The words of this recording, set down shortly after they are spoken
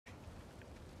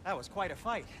That was quite a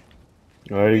fight.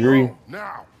 I agree. Oh,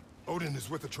 now! Odin is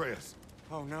with Atreus.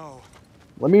 Oh no.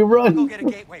 Let me I'll go run. get a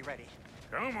gateway ready.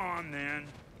 Come on then.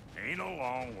 Ain't a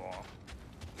long walk.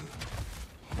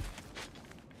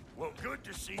 Well, good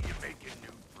to see you making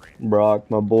new friends. Brock,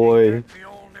 my boy.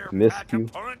 Missed you.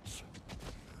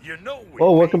 You know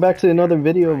Oh, welcome back to another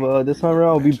video. Of, this time around,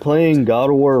 I'll be playing God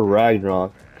of War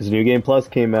Ragnarok. Because New Game Plus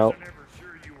came out.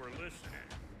 Sure you were listening.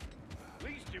 At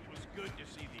least it was good to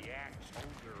see the axe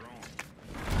hold their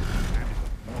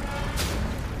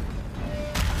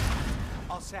own.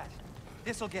 All set.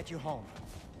 This'll get you home.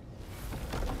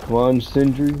 Come on,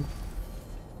 Sindri.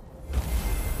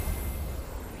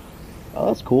 Oh,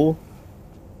 that's cool.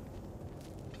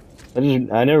 I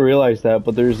never realized that,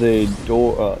 but there's a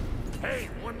door. Hey,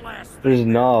 one last thing. There's a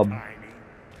knob. Tiny.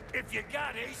 If you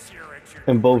got Acer at your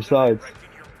And both door, then I sides.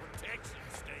 reckon your protection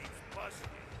stays busted.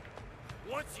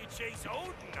 Once you chase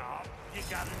Odin off, you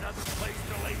got another place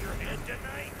to lay your head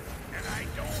tonight, and I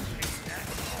don't think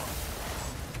that's hard.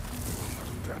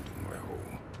 Abandon my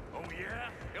home. Oh yeah?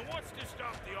 It wants to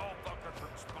stop the all-fucker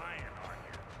from spying on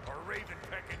you, or Raven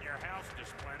pecking your house to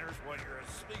splinters while you're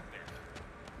asleep in.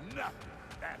 Nothing.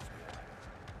 That's why.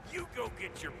 You go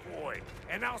get your boy,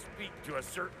 and I'll speak to a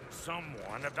certain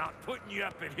someone about putting you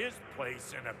up at his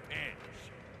place in a pinch.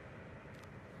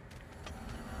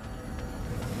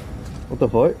 What the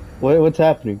fuck? What's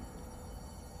happening?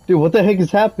 Dude, what the heck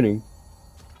is happening?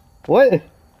 What?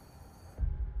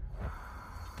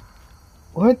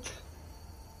 What?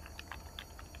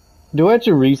 Do I have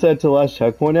to reset to the last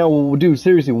checkpoint now? Well, dude,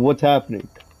 seriously, what's happening?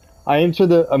 I'm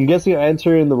guessing I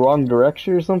enter in the wrong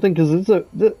direction or something, because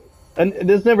and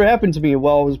this never happened to me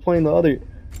while I was playing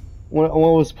when I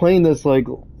was playing this like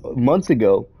months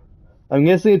ago. I'm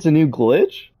guessing it's a new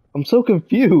glitch? I'm so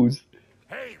confused.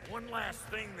 Hey, one last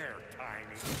thing there,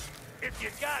 Tiny. If you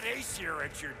got Acer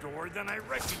at your door, then I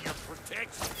reckon your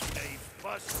protection stays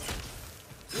busted.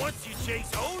 Once you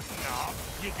chase Odin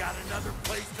off, you got another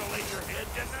place to lay your head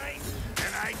tonight,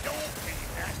 and I don't mean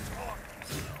that talking.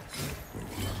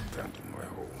 Abandon my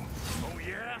home. Oh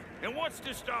yeah? It wants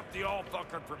to stop the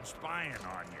all-fucker from spying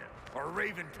on you, or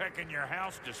Raven pecking your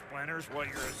house to splinters while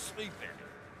you're asleep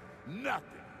in it.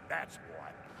 Nothing, that's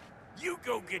what. You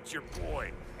go get your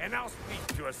boy, and I'll speak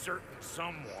to a certain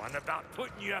someone about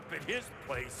putting you up at his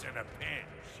place in a pinch.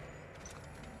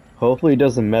 Hopefully it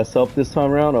doesn't mess up this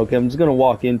time around. Okay, I'm just gonna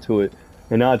walk into it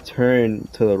and not turn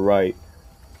to the right.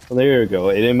 Well, there you go.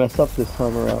 It didn't mess up this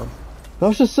time around. That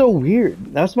was just so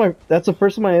weird. That's the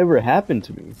first time it ever happened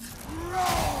to me.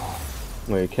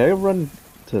 Wait, can I run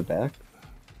to the back?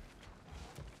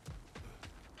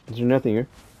 Is there nothing here?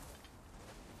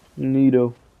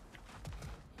 Neato.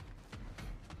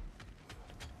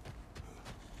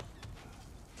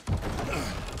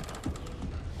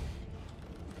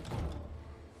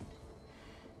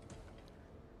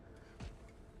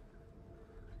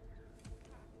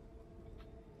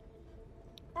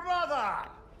 Brother!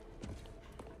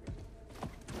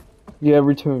 Yeah,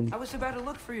 return. I was about to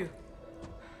look for you.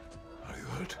 Are you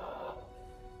hurt?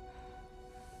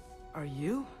 Are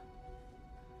you?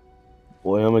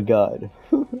 Boy, I'm a god.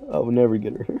 I will never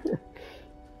get her.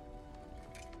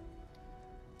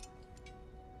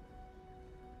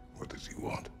 What does he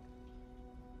want?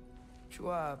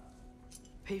 To,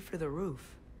 pay for the roof.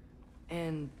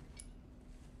 And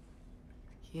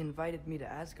he invited me to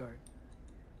Asgard.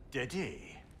 Did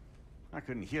he? I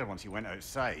couldn't hear once you went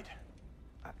outside.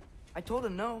 I told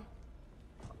him no.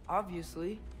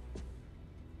 Obviously.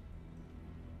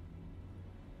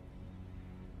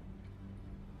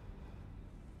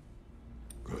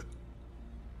 Good.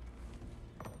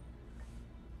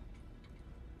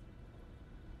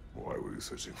 Why were you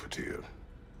searching for Tyr?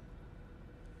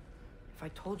 If I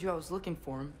told you I was looking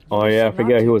for him... Oh yeah, I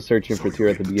forgot he was searching for Tyr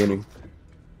at the beginning.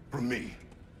 From me.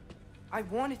 I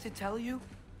wanted to tell you.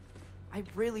 I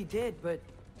really did, but...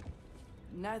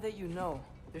 now that you know,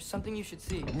 there's something you should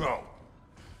see. No.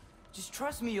 Just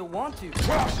trust me, you'll want to.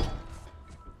 Trust!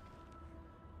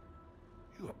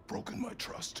 You have broken my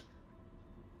trust.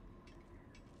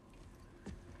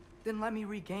 Then let me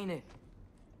regain it.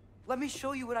 Let me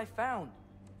show you what I found.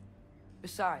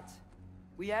 Besides,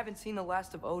 we haven't seen the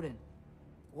last of Odin.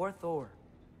 Or Thor.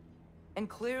 And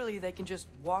clearly they can just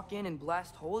walk in and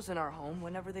blast holes in our home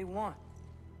whenever they want.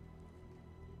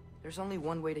 There's only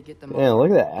one way to get them Man,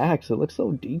 look at that axe. It looks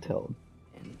so detailed.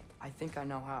 And I think I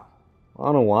know how. I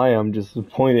don't know why I'm just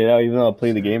pointing it out even though I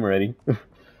played the game already.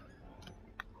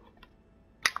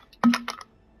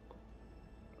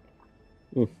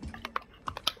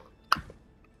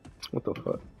 What the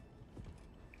fuck?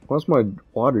 Why's my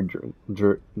water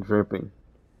dripping?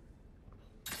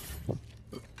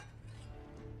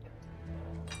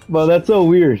 Well, that's so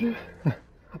weird. I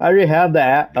already have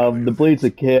the blades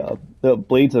of chaos, the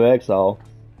blades of exile.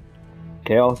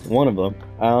 Chaos, one of them.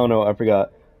 I don't know, I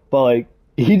forgot. But like,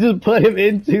 he just put him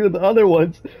into the other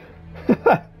ones.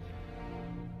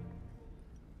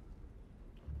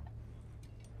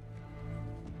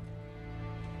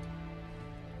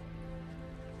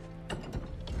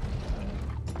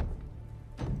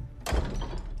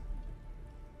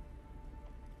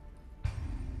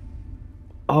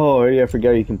 Oh yeah, I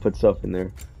forgot you can put stuff in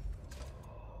there.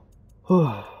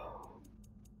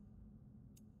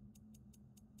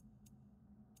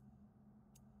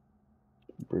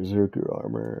 Berserker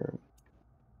armor.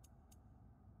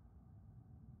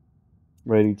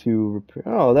 Ready to repair.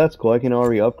 Oh, that's cool. I can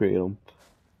already upgrade them.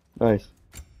 Nice.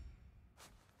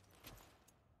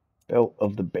 Belt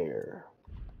of the Bear.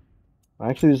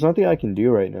 Actually, there's nothing I can do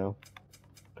right now.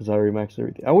 Because I already maxed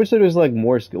everything. I wish there was like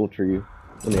more skill tree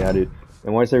when they added.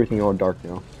 And why is everything all dark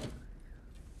now?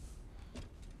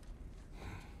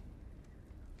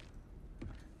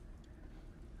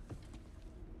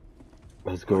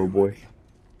 Let's go, boy.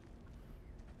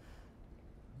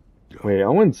 Wait, I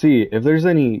want to see if there's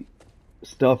any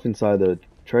stuff inside the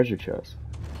treasure chest.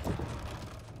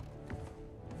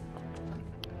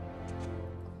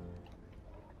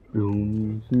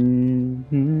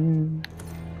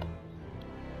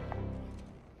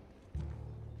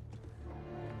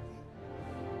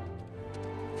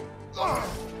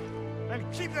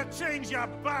 And keep the change, you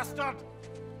bastard!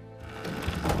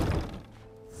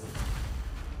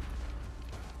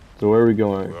 So where are we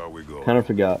going? Where are we going? Kind of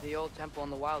forgot. The old temple in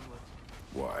the Wildwoods.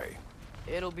 Why?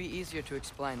 It'll be easier to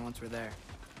explain once we're there.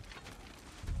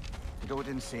 Doe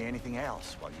didn't say anything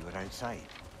else while you were outside.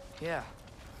 Yeah.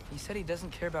 He said he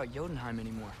doesn't care about Jotunheim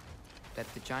anymore.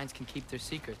 That the giants can keep their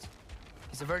secrets.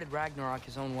 He's averted Ragnarok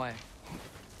his own way.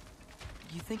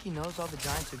 You think he knows all the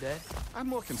giants are dead? I'm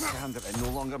more concerned that it no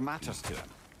longer matters to him.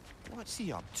 What's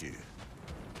he up to?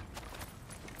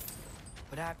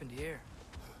 What happened here?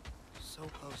 So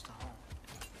close to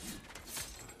home.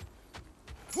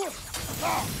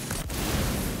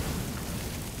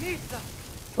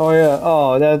 Oh yeah.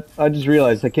 Oh, that I just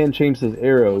realized I can't change his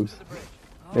arrows.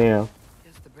 Oh, Yeah.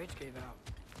 guess the bridge gave out.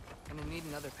 And we'll need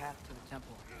another path to the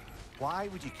temple. Why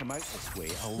would you come out this way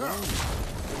alone?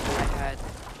 I had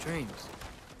dreams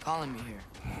calling me here.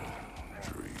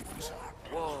 Dreams.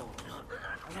 Whoa.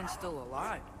 Everyone's still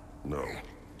alive. No.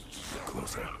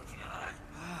 Closer.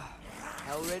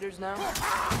 Hell Raiders now?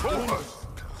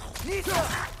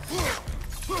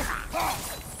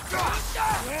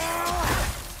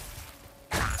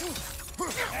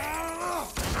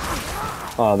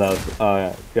 Oh, that was.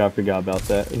 Oh yeah, I forgot about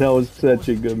that. That was such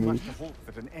a good Too much move. to hope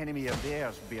that an enemy of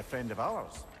theirs would be a friend of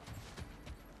ours.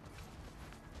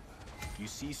 You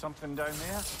see something down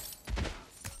there?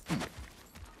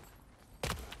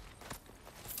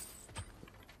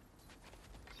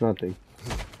 It's nothing.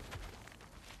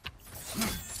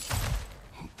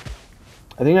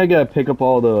 I think I gotta pick up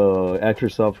all the extra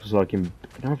stuff so I can.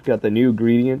 I forgot the new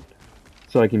ingredient,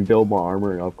 so I can build my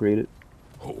armor and upgrade it.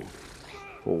 Hold.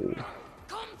 Oh.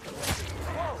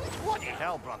 What the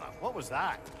hell, brother? What was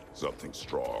that? Something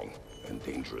strong and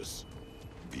dangerous.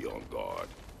 Be on guard.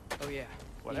 Oh yeah.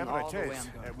 Whatever Being all it the way is,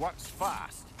 I'm going. it works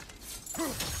fast.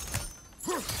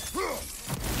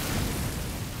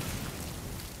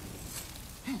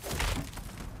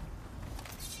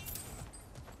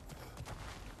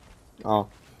 Oh.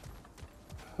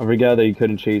 I forgot that you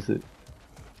couldn't chase it.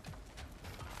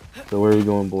 So where are we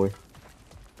going, boy?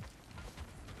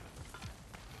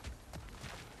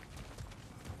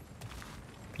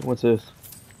 What's this?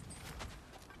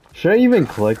 Should I even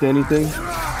collect anything?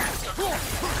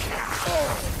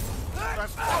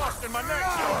 That's frost in my neck.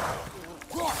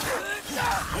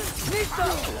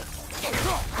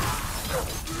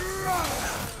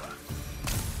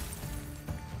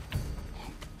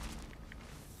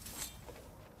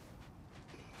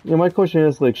 Yeah, my question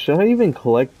is like, should I even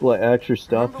collect like extra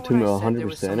stuff Remember to when I said there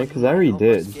was 100% it? someone Because who I already might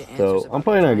help us did. get answers So about I'm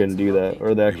probably the not gonna giants do in that Loki?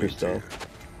 or the You extra ain't stuff. here.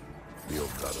 The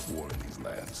old god of war in these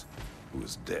lands, who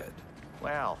is dead.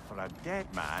 Well, for a dead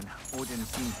man, Odin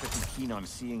seemed pretty keen on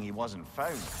seeing he wasn't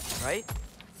found. Right?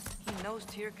 He knows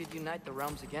Tyr could unite the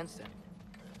realms against him.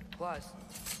 Plus,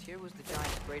 Tyr was the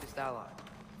giant's greatest ally.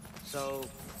 So,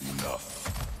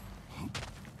 Enough.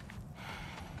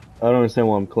 I don't understand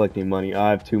why I'm collecting money.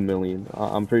 I have 2 million.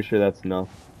 I'm pretty sure that's enough.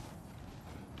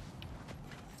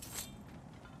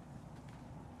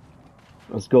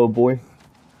 Let's go, boy.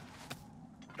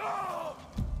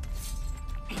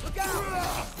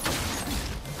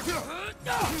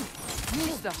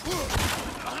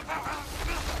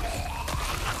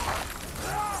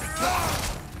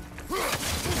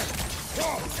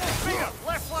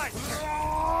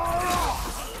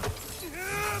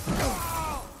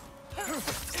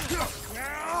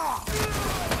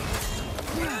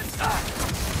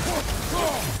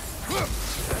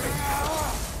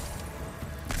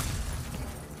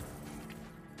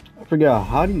 forgot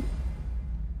how do you.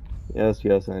 Yes,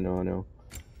 yes, I know.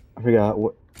 I forgot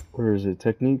what. Where is it?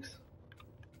 Techniques.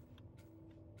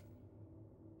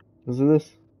 Is it this?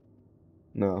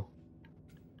 No.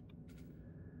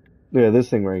 Yeah, this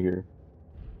thing right here.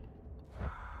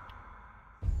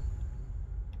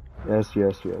 Yes.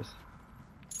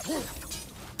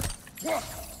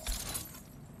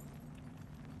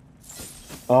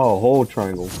 Oh, whole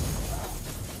triangle.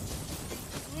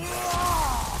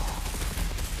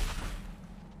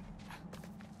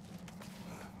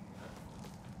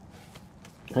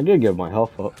 I did get my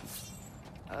health up.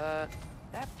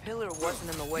 That pillar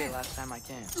wasn't in the way last time I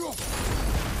came.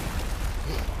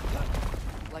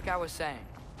 Like I was saying,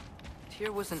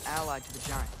 Tyr was an ally to the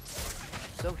giant,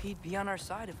 so he'd be on our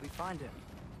side if we find him.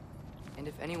 And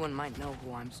if anyone might know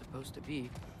who I'm supposed to be,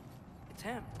 it's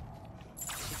him.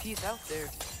 If he's out there,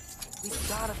 we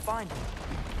gotta find him.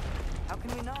 How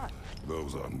can we not?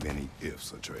 Those are many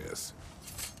ifs, Atreus.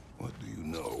 What do you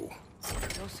know?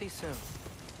 You'll see soon.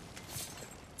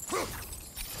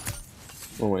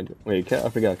 Oh wait, I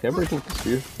forgot. Can I break with the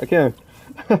spear? I can.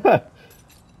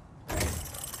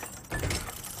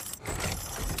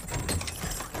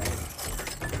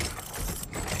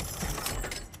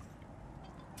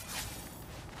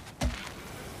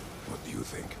 What do you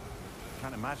think?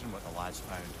 Can't imagine what the lad's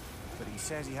found, but he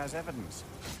says he has evidence.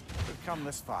 We've come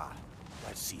this far.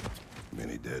 Let's see it.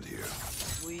 Many dead here.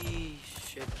 We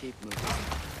should keep moving.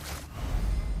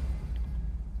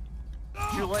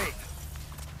 Too late.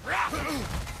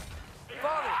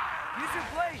 Father, use your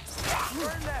blades!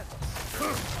 Burn them!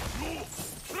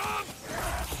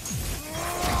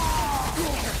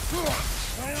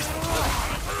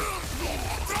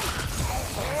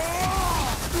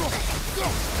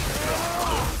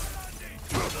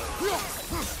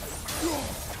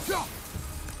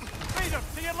 Freedom,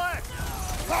 to your left!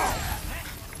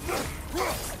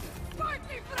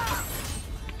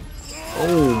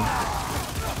 Oh.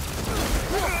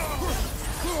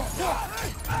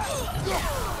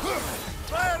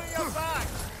 Fire in your back!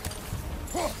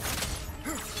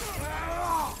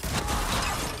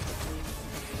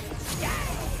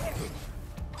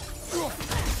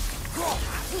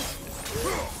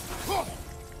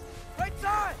 Right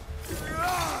side!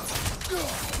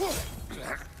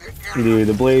 Dude,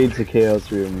 the blades of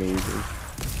chaos are amazing.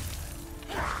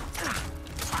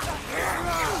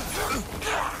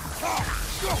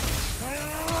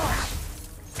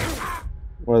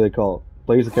 What do they call it?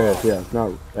 Blades of chaos, yeah, it's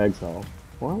not exile.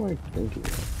 Why am I thinking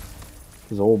that?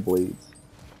 These old blades.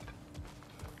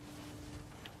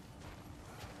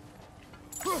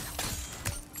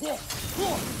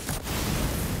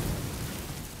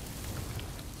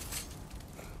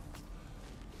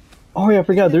 Oh yeah, I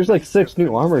forgot. There's like 6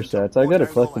 new armor sets. I gotta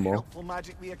collect them all. Helpful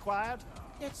magic we acquired,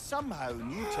 yet somehow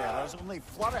new terrors only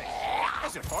flourish.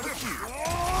 As if on cue.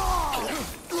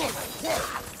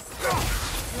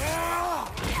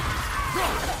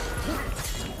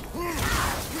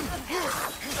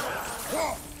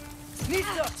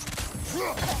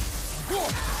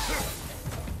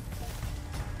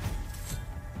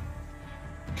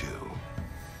 Kill.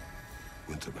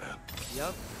 Winterman.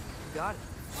 Yup, got it.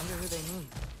 Wonder who they mean.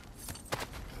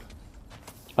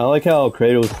 I like how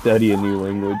Kratos study a new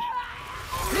language.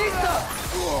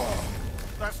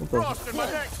 That's frost in my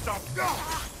neck, stop!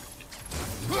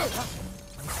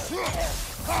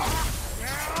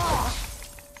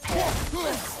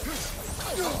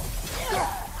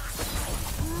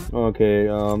 Okay,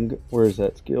 where's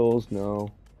that? Skills?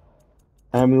 No.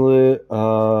 Amulet,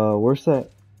 where's that?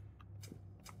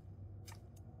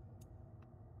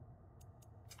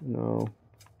 No.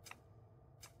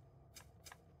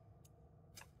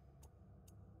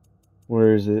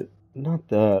 Where is it? Not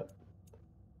that.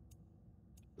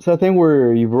 It's that thing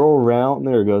where you roll around.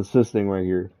 There it goes. It's this thing right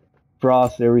here.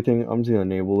 Frost, everything. I'm just gonna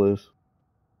enable this.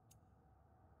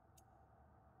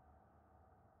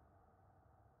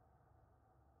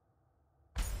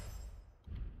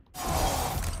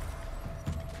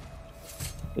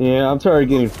 Yeah, I'm tired of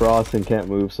getting frost and can't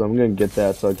move, so I'm gonna get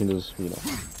that so I can just, you know,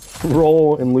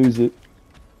 roll and lose it.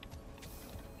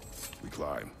 We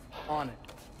climb. On it.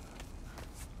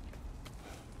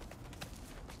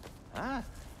 Ah,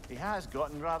 he has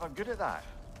gotten rather good at that.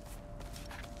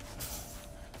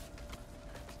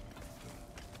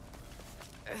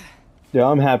 Yeah,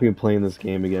 I'm happy playing this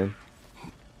game again.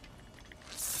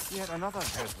 Yet another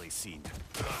grisly scene.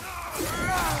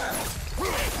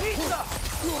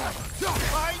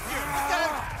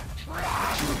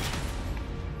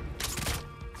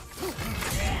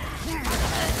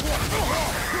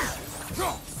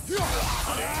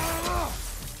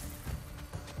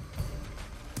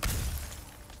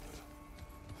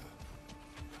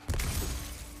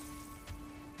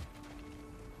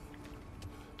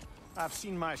 I've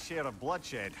seen my share of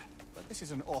bloodshed, but this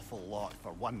is an awful lot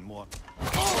for one more.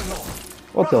 Oh no!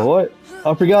 What the what?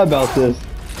 I forgot about this.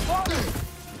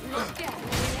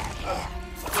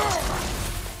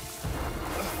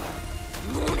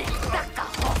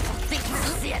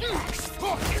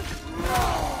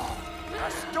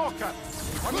 A stalker!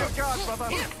 On your guard, brother!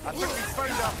 I think we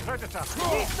found our predator.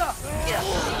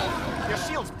 Your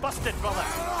shield's busted, brother.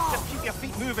 Just keep your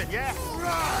feet moving, yeah?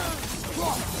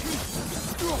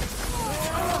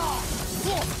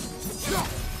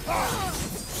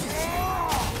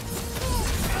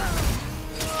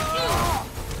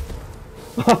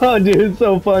 Dude, it's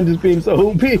so fun just being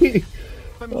so OP.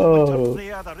 Oh.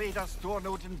 The raiders stormed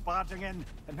Odin barging in,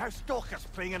 and now stalkers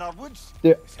preying in our woods.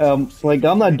 Yeah, like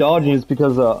I'm not dodging it's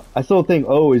because I still think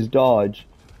O is dodge.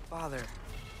 Father,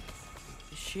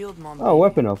 the shield, Mom. Oh,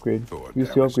 weapon upgrade. Thor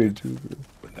Use the upgrade too.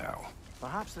 But now,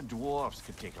 Perhaps the dwarves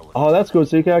could take a look. Oh, that's cool.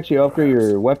 So you can actually upgrade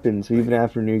your weapons even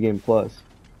after New Game Plus,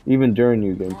 even during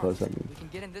New Game Plus. I mean, We can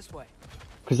get in this way.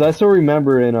 because I still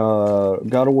remember in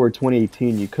God of War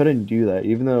 2018 you couldn't do that,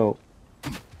 even though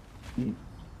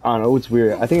I don't know. It's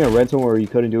weird. I think I read somewhere you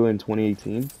couldn't do it in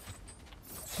 2018.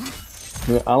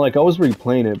 I was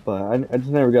replaying it, but I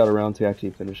just never got around to actually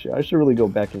finish it. I should really go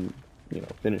back and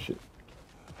finish it.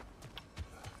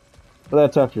 But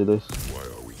that's after this. why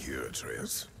are we here,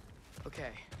 Atreus? Okay.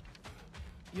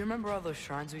 You remember all those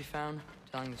shrines we found,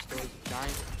 telling the stories of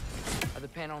giants? The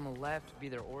panel on the left be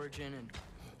their origin, and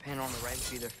the panel on the right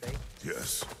be their fate?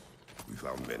 Yes, we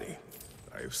found many.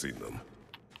 I have seen them.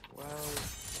 Well,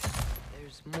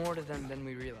 there's more to them than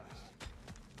we realized.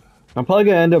 I'm probably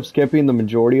gonna end up skipping the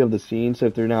majority of the scenes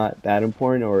if they're not that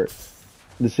important, or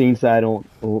the scenes that I don't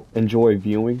enjoy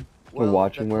viewing or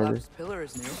watching, the wherever. collapsed pillar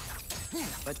is new,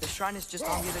 but the shrine is just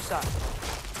on the other side.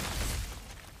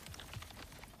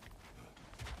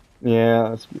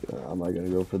 Yeah, I'm not gonna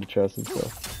go for the chest and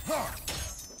stuff.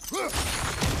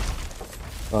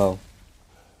 Oh.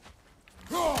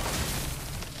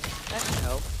 That can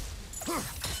help.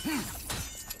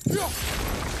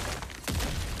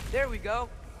 There we go.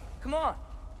 Come on.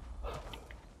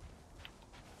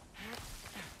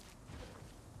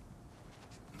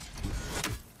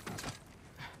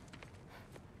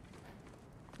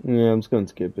 Yeah, I'm just gonna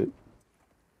skip it.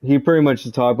 He pretty much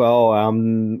just talked about, oh,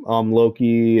 I'm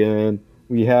Loki, and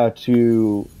we have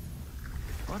to.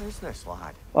 What is this,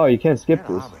 lad? Oh, you can't skip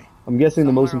Where this. are we? I'm guessing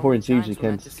the most Somewhere important only scenes you giants were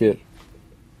can't meant to skip.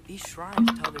 see. These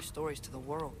shrines tell their stories to the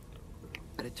world,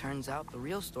 but it turns out the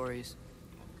real stories,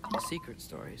 the secret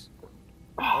stories,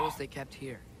 those they kept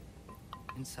here,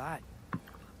 inside.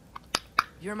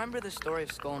 You remember the story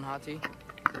of Skull and Hati,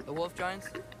 the wolf giants?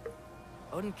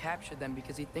 Odin captured them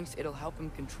because he thinks it'll help him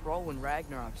control when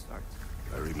Ragnarok starts.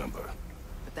 I remember.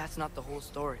 But that's not the whole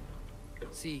story.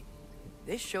 See,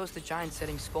 this shows the giants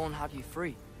setting Skull and Hati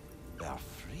free. They're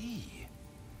free.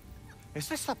 Is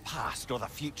this the past or the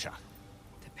future?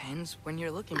 Depends when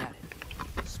you're looking at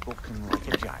it. Spoken like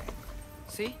a giant.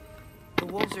 See? The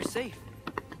wolves are safe.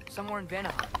 Somewhere in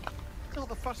Vanaheim. Not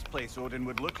the first place Odin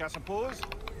would look, I suppose.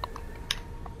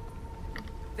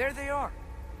 There they are,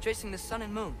 chasing the sun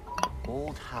and moon.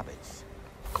 Old habits.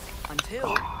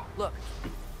 Until, look,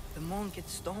 the moon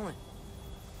gets stolen.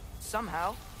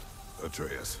 Somehow.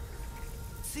 Atreus.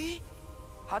 See?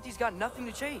 Hati's got nothing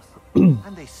to chase.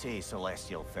 And they say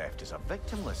celestial theft is a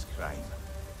victimless crime.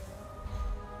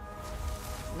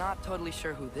 Not totally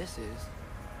sure who this is,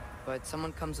 but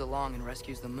someone comes along and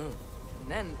rescues the moon. And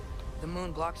then, the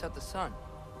moon blocks out the sun.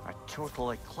 A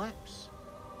total eclipse.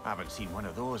 I haven't seen one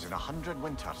of those in 100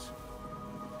 winters.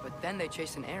 But then they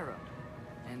chase an arrow,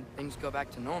 and things go back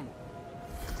to normal.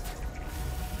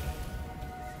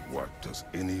 What does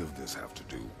any of this have to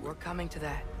do We're with... coming to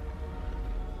that.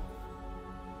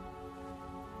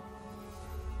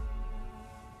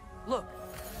 Look,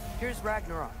 here's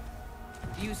Ragnarok.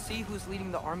 Do you see who's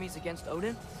leading the armies against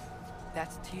Odin?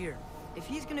 That's Tyr. If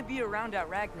he's gonna be around at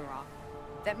Ragnarok,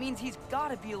 that means he's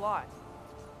gotta be alive.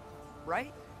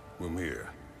 Right? Mimir,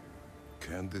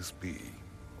 can this be?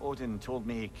 Odin told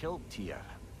me he killed Tyr,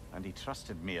 and he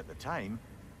trusted me at the time,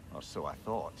 or so I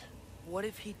thought. What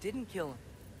if he didn't kill him?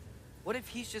 What if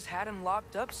he's just had him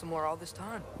locked up somewhere all this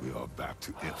time? We are back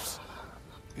to ifs.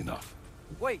 Enough.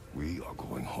 Wait, We are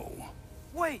going home.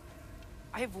 wait!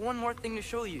 I have one more thing to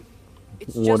show you.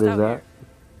 It's What just is out that? here.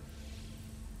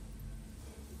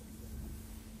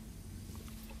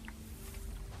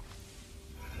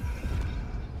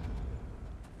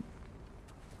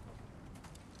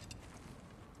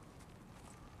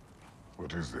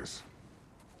 What is this?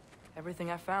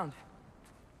 Everything I found.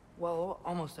 Well,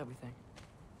 almost everything.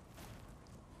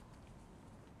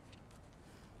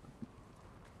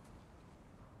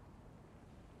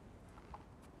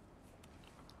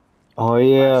 Oh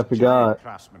yeah, I That's forgot. giant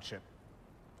craftsmanship.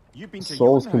 You've been to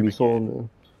Souls can Jotunheim be sold again. in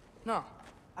No,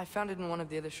 I found it in one of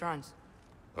the other shrines.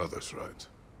 Others, right?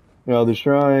 the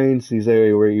shrines, these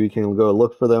areas where you can go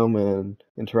look for them and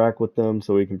interact with them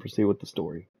so we can proceed with the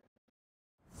story.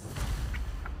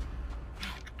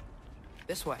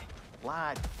 This way.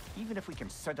 Lad, even if we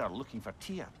consider looking for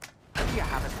Tyr, how do you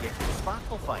have us get to the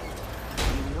Sparkle fight?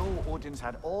 You know Odin's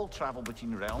had all travel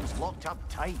between realms locked up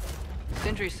tight.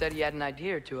 Sindri said he had an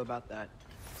idea or two about that.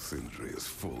 Sindri is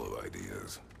full of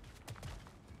ideas.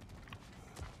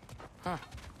 Huh.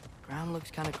 Ground looks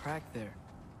kind of cracked there.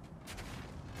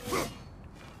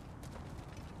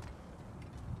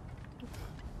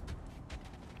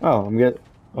 Oh,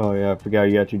 oh yeah, I forgot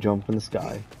you got to jump in the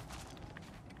sky.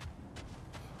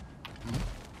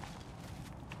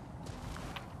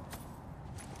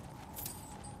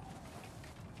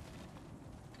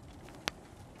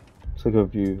 So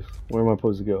confused. Where am I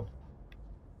supposed to go?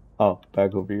 Oh,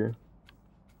 back over here.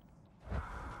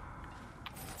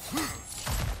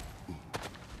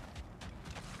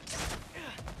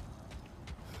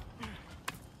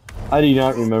 I do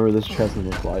not remember this chest in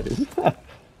the slightest.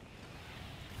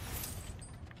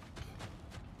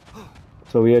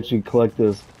 So we actually collect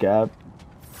this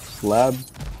flag.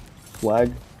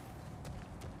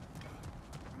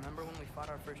 Remember when we fought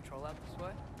our first troll out this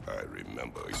way? I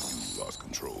remember you lost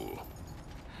control.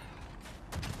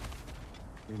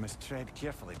 We must tread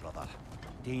carefully, brother.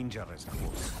 Danger is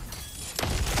close.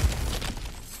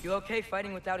 You okay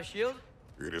fighting without a shield?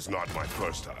 It is not my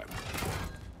first time.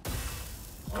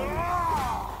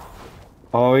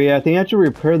 Oh yeah, I think I have to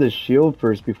repair the shield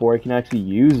first before I can actually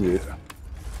use it.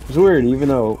 It's weird, even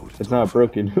though it's not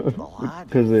broken,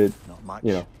 because it, Not much.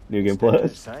 you know, New Game Stepped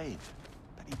Plus. outside,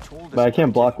 but he told us But I can't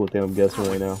about block you. with him, I'm guessing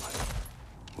right now.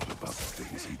 What about the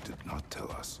things he did not tell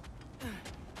us?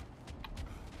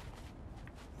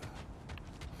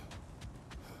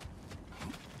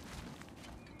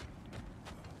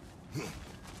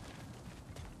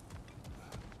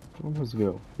 Where was it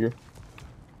go? Here?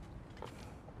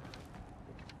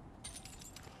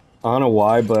 I don't know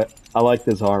why, but I like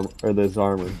this armor.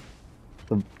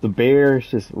 The bear is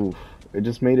just oof. It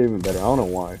just made it even better. I don't know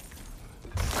why.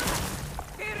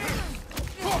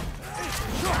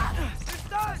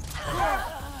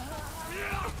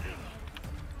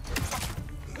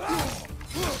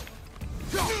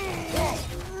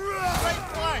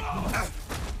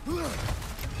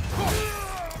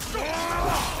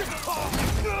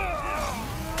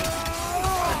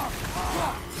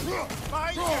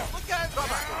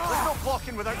 There's no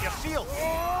blocking without your shield.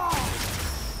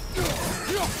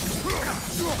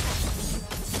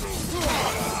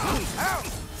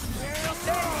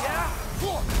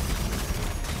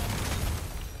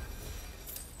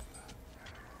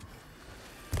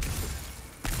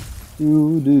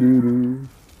 Doo doo doo doo.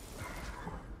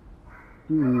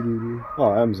 Doo doo doo doo.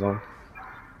 Oh, Amazon.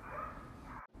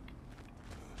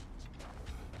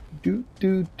 Do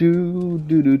do do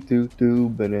do do do do.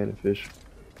 Banana fish.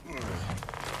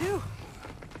 Phew.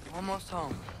 Almost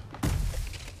home.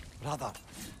 Brother,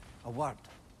 a word.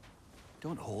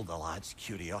 Don't hold the lad's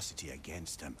curiosity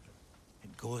against him.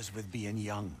 It goes with being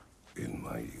young. In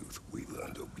my youth, we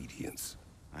learned obedience.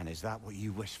 And is that what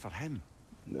you wish for him?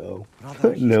 No.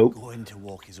 Brother, he's Nope. going to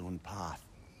walk his own path.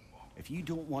 If you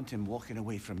don't want him walking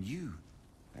away from you,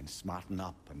 then smarten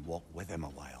up and walk with him a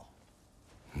while.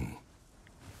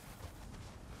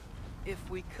 If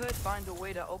we could find a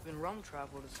way to open roam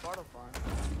travel to Sparta Farm,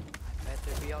 I bet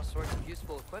there'd be all sorts of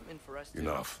useful equipment for us to...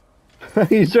 Enough.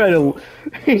 he's trying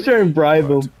to bribe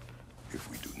But him. if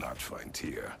we do not find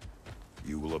Tyr,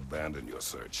 you will abandon your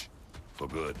search. For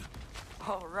good.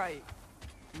 All right.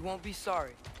 You won't be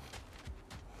sorry.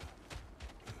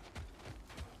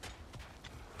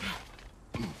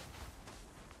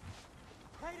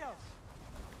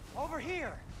 Kratos! Over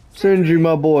here! Sindri,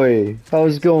 my boy,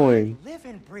 how's it going? Live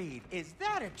and breathe. Is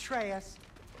that Atreus?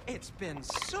 It's been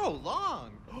so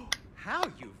long. How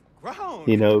you've grown.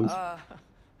 He knows.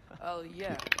 Oh,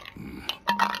 yeah.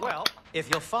 Well, if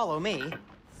you'll follow me,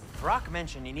 Brock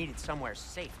mentioned you needed somewhere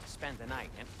safe to spend the night,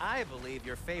 and I believe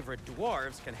your favorite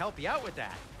dwarves can help you out with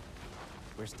that.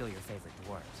 We're still your favorite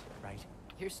dwarves, right?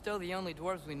 You're still the only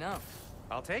dwarves we know.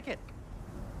 I'll take it.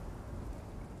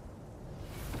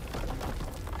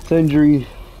 Sindri,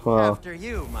 wow. After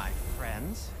you, my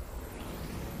friends.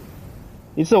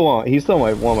 He's still one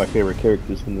of my favorite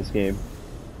characters in this game.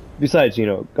 Besides, you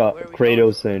know, got Where are we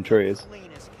Kratos and Atreus.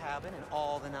 Cleanest cabin in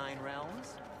all the 9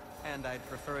 realms, and I'd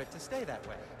prefer it to stay that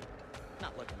way.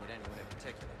 Not looking at anyone in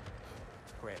particular.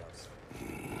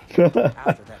 Kratos.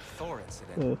 After that Thor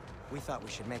incident, we thought we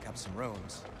should make up some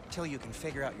rooms till you can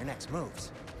figure out your next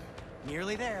moves.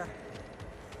 Nearly there.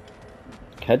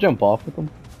 Can I jump off with them?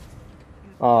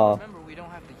 You remember we don't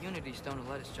have the Unity Stone to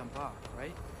let us jump off,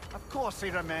 right? Of course he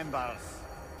remembers.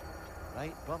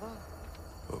 Right, brother?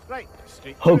 Right,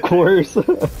 straight Of to it course.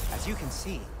 As you can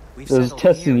see, we've Just settled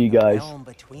testing here you in the guys. realm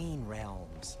between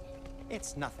realms.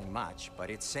 It's nothing much, but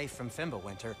it's safe from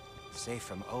Fimbulwinter, safe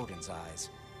from Odin's eyes.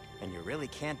 And you really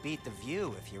can't beat the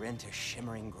view if you're into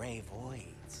shimmering gray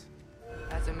voids.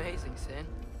 That's amazing, Sin.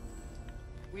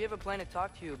 We have a plan to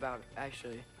talk to you about,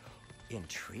 actually.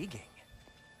 Intriguing.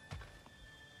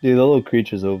 Dude, the little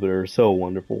creatures over there are so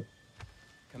wonderful.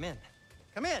 Come in.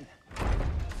 Come in.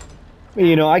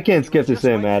 You know, I can't You skip the just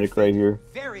wipe your cinematic right feet here.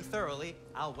 Very thoroughly.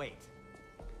 I'll wait.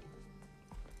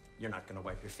 You're not gonna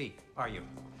wipe your feet, are you?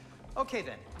 Okay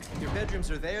then. If your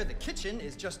bedrooms are there, the kitchen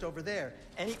is just over there.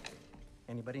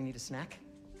 Anybody need a snack?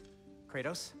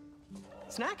 Kratos?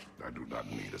 Snack? I do not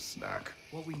need a snack.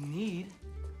 What we need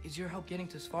is your help getting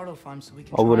to Svartalfheim so we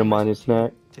can I wouldn't try mind a and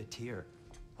snack. To Tyr.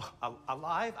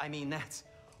 Alive? I mean, that's...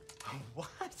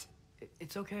 What?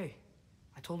 It's okay.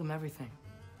 I told him everything.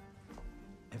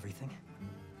 Everything?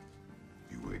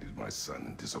 You aided my son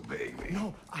in disobeying me.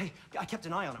 No, I kept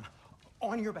an eye on him.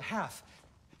 On your behalf.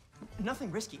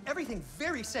 Nothing risky. Everything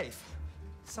very safe.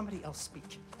 Somebody else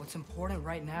speak. What's important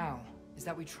right now is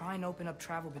that we try and open up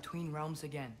travel between realms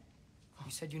again.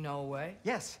 You said you know a way?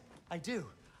 Yes, I do.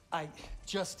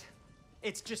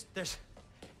 It's just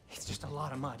a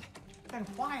lot of mud. Then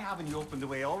why haven't you opened the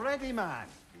way already, man?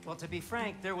 Well, to be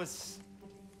frank, there was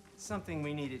something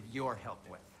we needed your help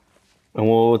with. And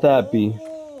what would that be?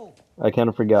 Oh, I kind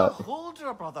of the forgot.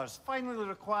 Holder brothers finally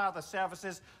require the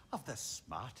services of the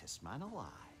smartest man alive.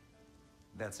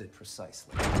 That's it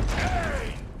precisely.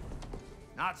 Hey!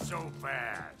 Not so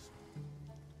fast.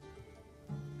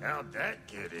 How'd that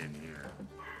get in here?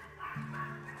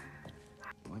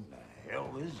 What the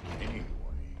hell is it anyway?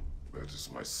 That is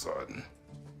my son.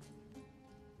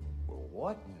 Well,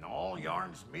 what in all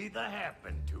yarns me that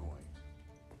happened to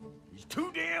him? He's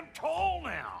too damn tall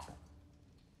now.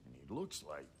 And he looks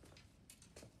like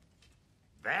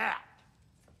that.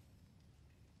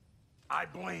 I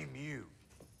blame you.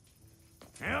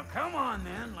 Now, come on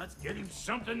then. Let's get him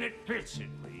something that fits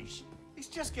at least. He's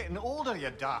just getting older,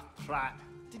 you dark prat.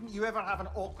 Didn't you ever have an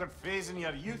awkward phase in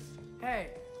your youth? Hey,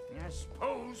 I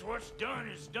suppose what's done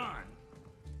is done.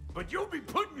 But you'll be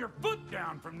putting your foot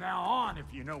down from now on if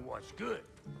you know what's good.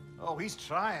 Oh, he's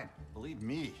trying. Believe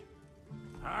me.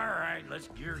 All right, let's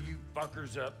gear you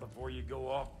fuckers up before you go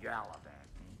off gallivanting.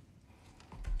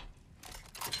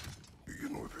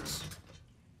 Begin with this.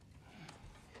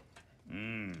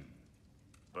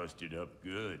 Busted up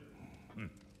good.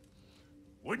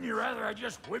 Wouldn't you rather I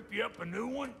just whip you up a new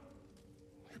one?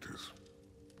 It is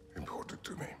important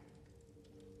to me.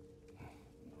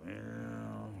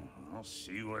 Well, I'll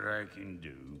see what I can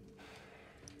do.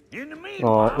 In the Aw,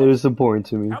 meanwhile, it was important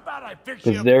to me. how about I fix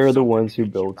you Because up they're with the something ones to who get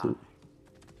you built by? it.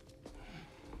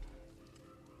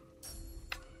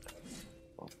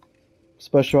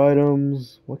 Special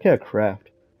items. What can I craft?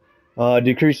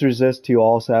 Decrease resist to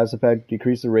all status effect.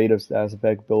 Decrease the rate of status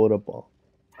effect build up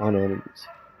on enemies.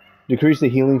 Decrease the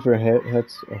healing for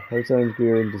hearts items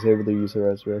gear and disable the use of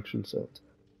resurrection stones.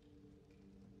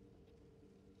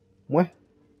 What?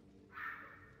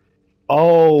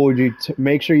 Oh,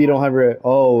 make sure you don't have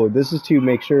oh, this is to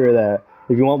make sure that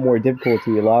if you want more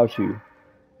difficulty, it allows you.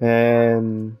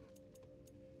 And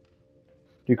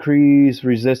decrease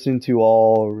resistance to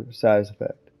all status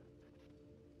effect.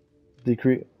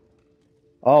 Decrease.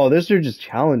 Oh, these are just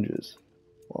challenges.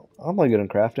 Well, I'm not good on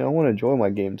crafting. I want to enjoy my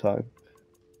game time.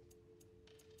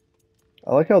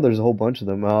 I like how there's a whole bunch of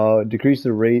them. Decrease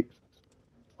the rate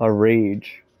of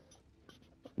rage.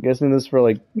 I'm guessing this for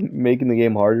like making the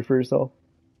game harder for yourself.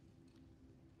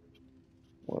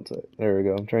 One sec. There we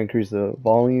go. I'm trying to increase the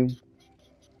volume.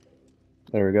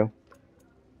 There we go.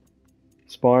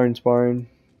 Sparring.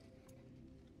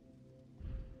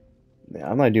 Yeah,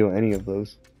 I'm not doing any of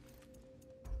those.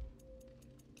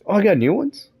 Oh, I got new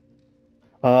ones?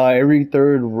 Every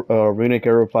third runic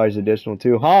arrow fires additional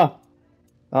too. Huh?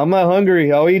 I'm not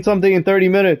hungry. I'll eat something in 30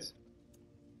 minutes.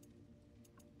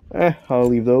 I'll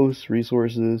leave those.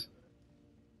 Resources.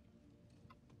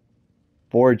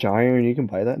 Forge iron. You can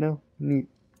buy that now? Neat.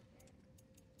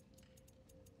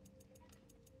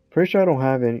 Pretty sure I don't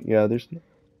have any. Yeah, there's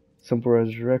simple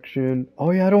resurrection.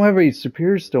 Oh yeah, I don't have a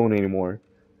superior stone anymore.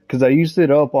 Because I used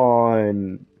it up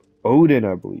on Odin,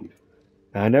 I believe.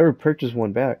 And I never purchased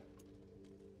one back.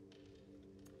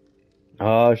 Should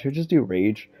I just do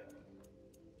rage?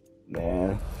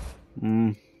 Nah.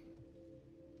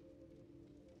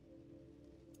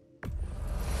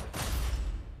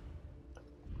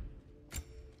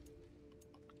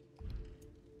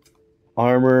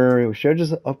 Armor. Should I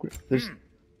just upgrade this?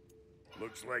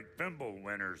 Looks like Thimble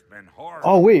Winter's been hard.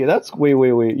 Oh wait, that's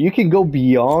wait. You can go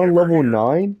beyond Ever level hear?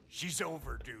 9. She's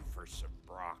overdue for some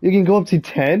broccoli. You can go up to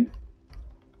 10.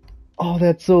 Oh,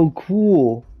 that's so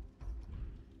cool.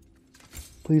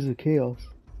 Please of Chaos.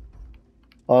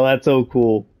 Oh, that's so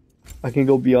cool. I can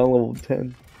go beyond level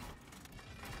 10.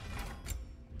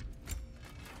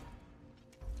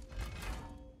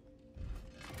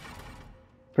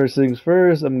 First things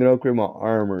first, I'm gonna upgrade my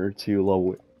armor to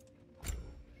level.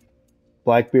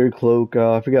 Blackbeard cloak.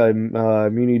 I forgot.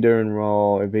 Immunity during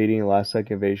raw, evading last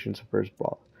second evasion to first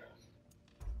block.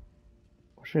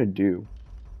 What should I do?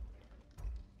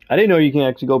 I didn't know you can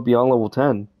actually go beyond level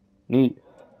 10. Neat.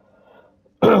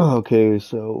 Okay,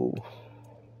 so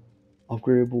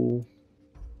upgradable.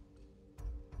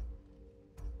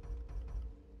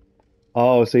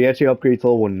 Oh, so you actually upgrade to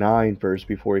level 9 first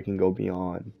before you can go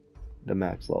beyond the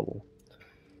max level.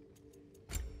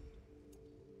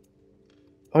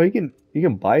 Oh, you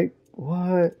can buy it?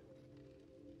 What?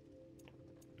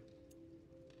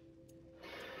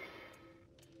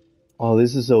 Oh,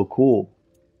 this is so cool.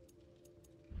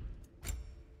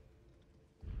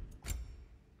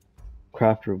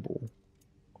 Craftable.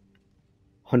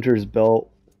 Hunter's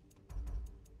belt.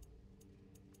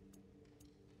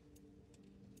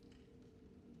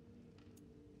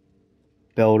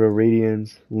 Belt of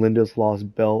Radiance. Linda's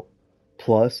Lost Belt.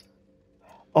 Plus.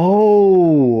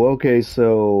 Oh, okay,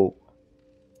 so.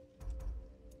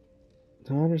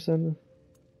 Do I understand?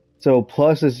 So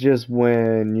plus is just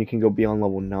when you can go beyond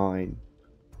level 9.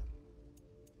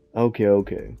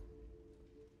 Okay.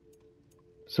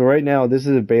 So right now, this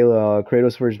is a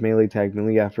Kratos first melee attack.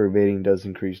 Melee after evading does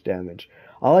increase damage.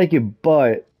 I like it,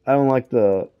 but I don't like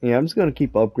the... Yeah, I'm just going to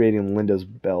keep upgrading Linda's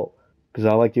belt. Because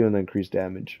I like doing the increased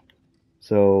damage.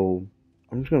 So,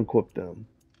 I'm just going to equip them.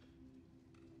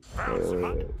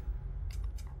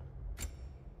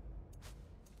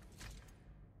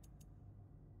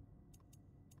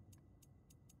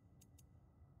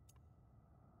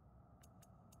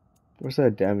 What's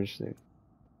that damage thing?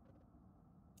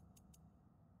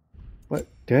 What?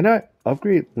 Did I not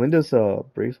upgrade Linda's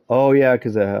brace? Oh yeah,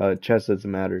 because the chest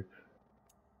doesn't matter.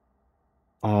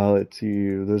 Let's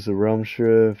see. There's a realm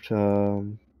shrift.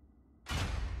 Want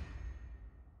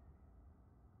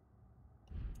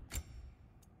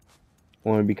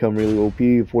to become really OP?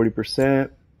 40%.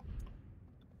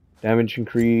 Damage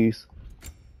increase.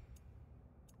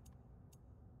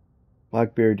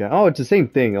 Blackbeard down. Oh, it's the same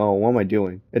thing. Oh, what am I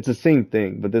doing? It's the same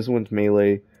thing, but this one's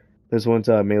melee. This one's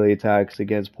melee attacks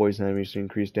against poison enemies to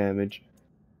increase damage.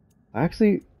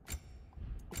 Actually,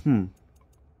 should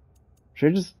I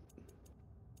just...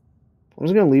 I'm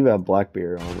just gonna leave it at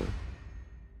Blackbeard armor.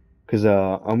 Because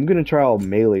I'm gonna try out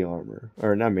melee armor.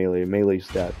 Or not melee, melee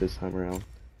stat this time around.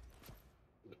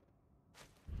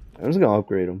 I'm just gonna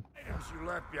upgrade them. Items you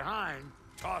left behind,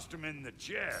 tossed them in the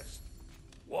chest.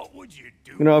 What would you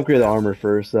do? I'm gonna upgrade the armor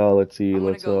first. Let's see. I'm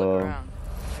Let's gonna go look around.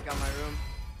 Check out my room.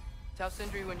 Tell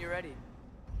Sindri when you're ready.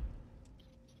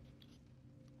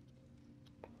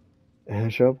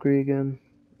 Should I upgrade again?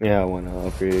 Yeah, I wanna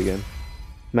upgrade again.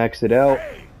 Max it out.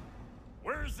 Hey,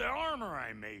 where's the armor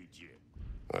I made you?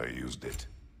 I used it.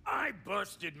 I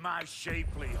busted my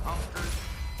shapely hunkers,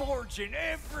 forging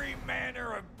every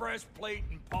manner of breastplate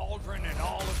and pauldron in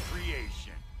all of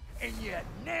creation. And yet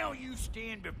now you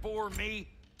stand before me,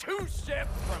 2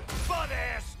 steps from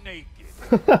butt-ass naked.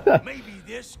 Maybe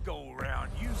this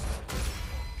go-round you should be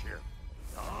more careful,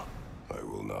 huh? I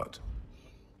will not.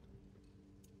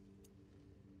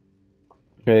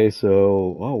 Okay,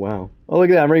 so oh wow. Oh look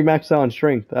at that, I'm already maxed out on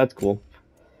strength. That's cool.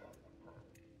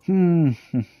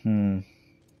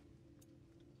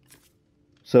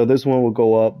 So this one will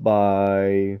go up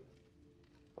by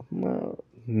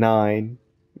 9.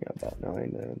 Yeah, about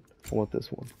 9 then. I want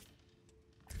this one.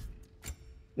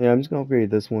 Yeah, I'm just gonna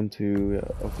upgrade this one to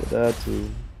upgrade that to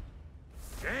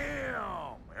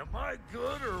Damn! Am I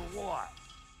good or what?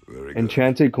 Very good.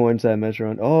 enchanted coins that measure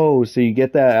on. Oh, so you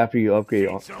get that after you upgrade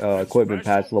equipment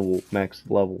past max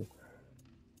level.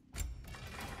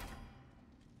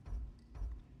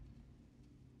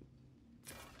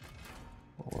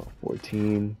 Oh,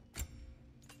 14.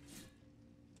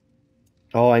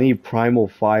 Oh, I need primal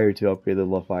fire to upgrade the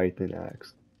Leviathan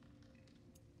axe.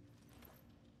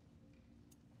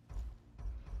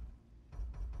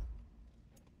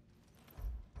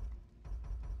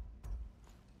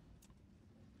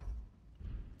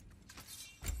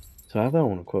 So I have that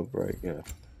one equipped, right? Yeah.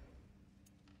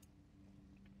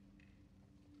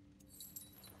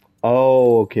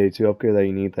 Oh, okay. To upgrade that,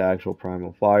 you need the actual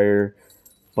primal fire.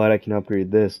 But I can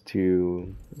upgrade this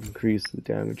to increase the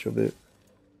damage of it.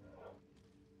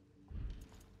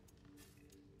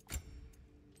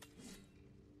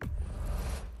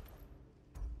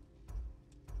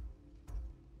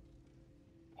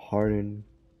 hardened.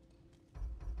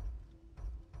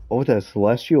 Oh, that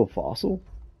celestial fossil?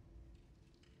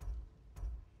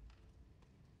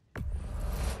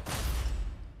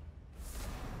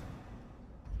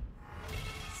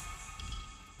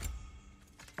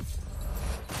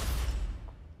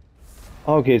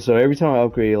 Okay, so every time I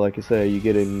upgrade, like I said, you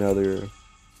get another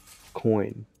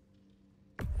coin.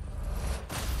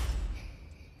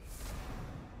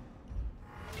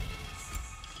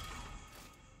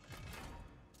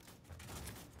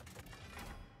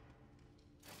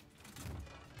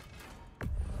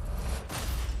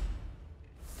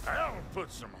 That'll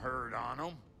put some hurt on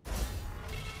them.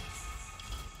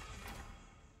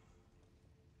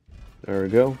 There we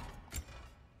go.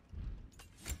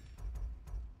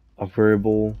 A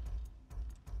variable.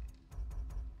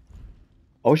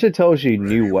 I wish it tells you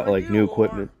new what, like new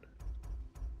equipment.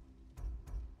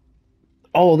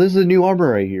 Oh, this is a new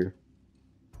armor right here.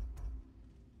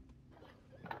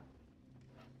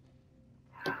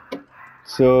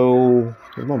 So,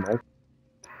 where's my mic?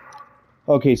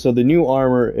 Okay, so the new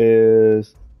armor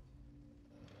is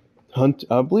Hunt.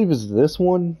 I believe is this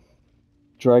one.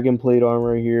 Dragon plate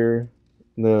armor here.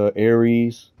 The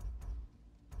Ares.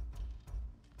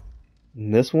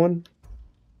 And this one.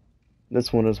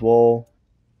 This one as well.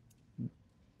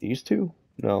 These two?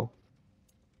 No.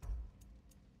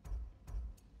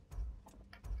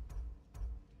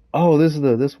 Oh, this is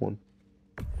this one.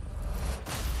 A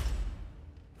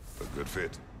good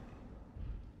fit.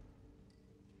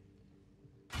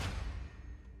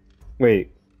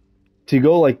 Wait. To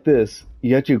go like this,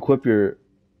 you have to equip your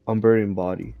unburdened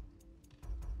body.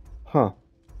 Huh.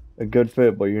 A good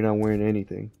fit, but you're not wearing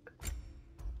anything.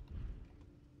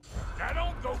 Now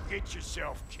don't go get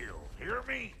yourself killed, hear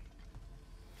me?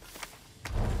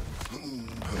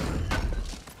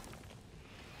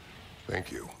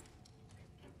 Thank you.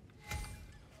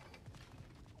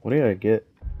 What did I get?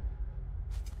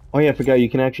 Oh yeah, I forgot you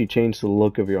can actually change the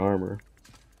look of your armor.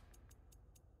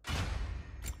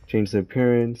 Change the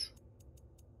appearance.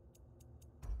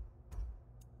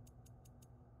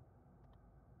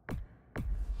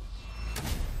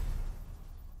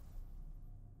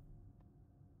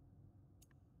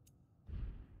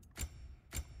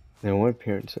 Now what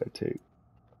appearance do I take?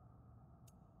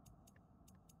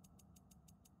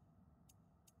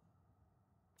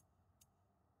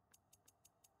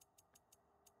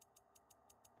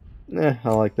 I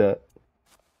like that.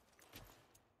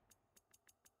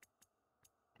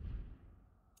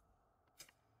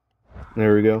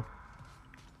 There we go.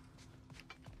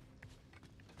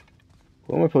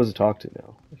 Who am I supposed to talk to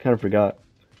now? I kind of forgot.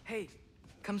 Hey,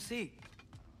 come see.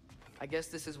 I guess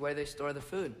this is where they store the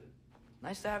food.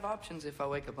 Nice to have options if I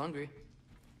wake up hungry.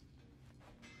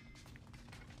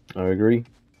 I agree.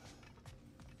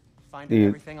 Finding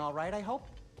everything all right, I hope?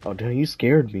 Oh, damn, you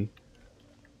scared me.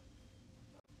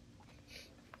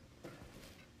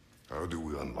 How do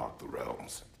we unlock the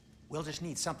realms? We'll just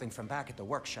need something from back at the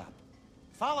workshop.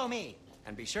 Follow me,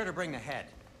 and be sure to bring the head.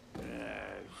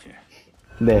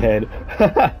 The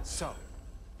head. So,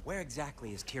 where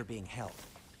exactly is Tyr being held?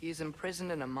 He's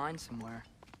imprisoned in a mine somewhere.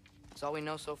 That's all we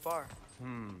know so far.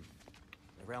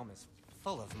 The realm is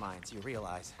full of mines, you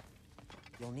realize.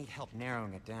 You'll need help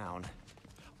narrowing it down.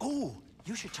 Oh,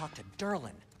 you should talk to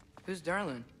Durlin. Who's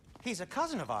Darlin? He's a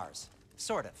cousin of ours,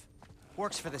 sort of.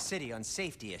 Works for the city on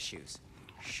safety issues.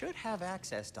 Should have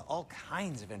access to all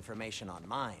kinds of information on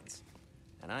mines.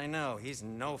 And I know he's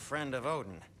no friend of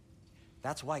Odin.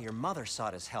 That's why your mother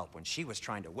sought his help when she was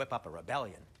trying to whip up a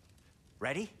rebellion.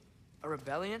 Ready? A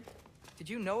rebellion? Did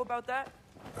you know about that?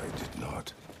 I did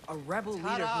not. A rebel leader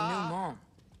who knew Mom.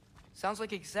 Sounds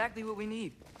like exactly what we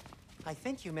need. I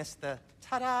think you missed the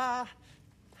ta-da.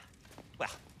 Well,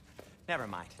 never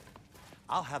mind.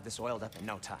 I'll have this oiled up in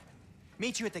no time.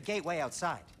 Meet you at the gateway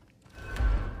outside.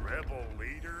 Rebel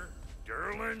leader?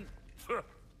 Durlin?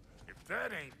 If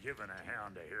that ain't giving a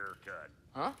hound a haircut.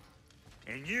 Huh?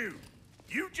 And you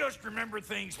just remember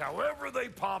things however they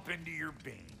pop into your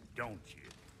bean, don't you?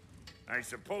 I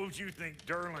suppose you think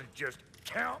Durlin's just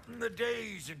counting the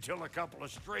days until a couple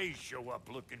of strays show up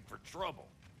looking for trouble.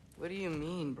 What do you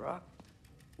mean, Brock?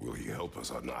 Will he help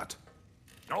us or not?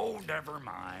 Oh, never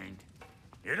mind.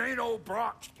 It ain't old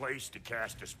Brock's place to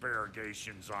cast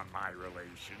asparagations on my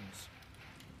relations.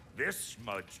 This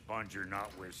smudge sponger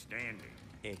notwithstanding.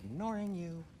 Ignoring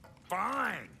you.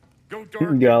 Fine. Go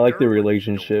dark. Yeah, I like the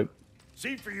relationship.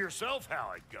 See for yourself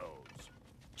how it goes.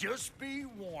 Just be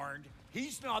warned,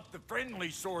 he's not the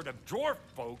friendly sort of dwarf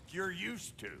folk you're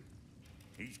used to.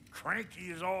 He's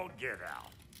cranky as all get out.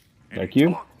 And Like he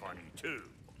you? talk funny too.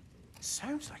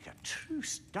 Sounds like a true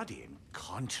study in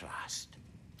contrast.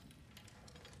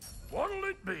 What'll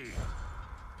it be?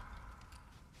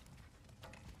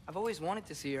 I've always wanted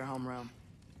to see your home realm.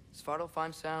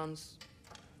 Svartalfheim sounds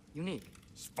unique.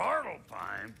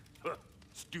 Svartalfheim? Huh,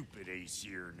 stupid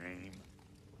Aesir name.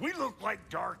 We look like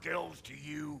dark elves to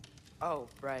you? Oh,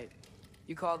 right.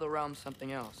 You call the realm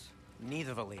something else.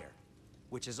 Nidavellir,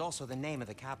 which is also the name of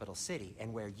the capital city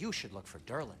and where you should look for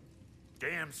Durlin.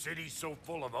 Damn city's so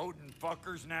full of Odin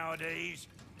fuckers nowadays.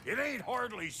 It ain't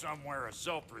hardly somewhere a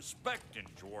self-respecting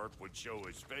dwarf would show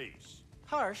his face.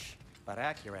 Harsh, but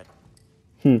accurate.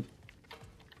 And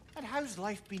how's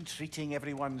life been treating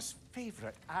everyone's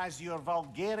favorite Azure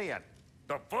Vulgarian?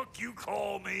 The fuck you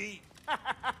call me?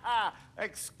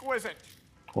 Exquisite.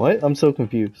 What? I'm so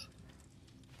confused.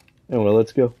 Anyway,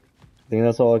 let's go. I think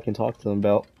that's all I can talk to them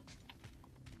about.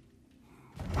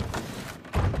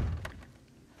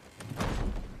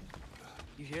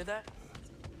 You hear that?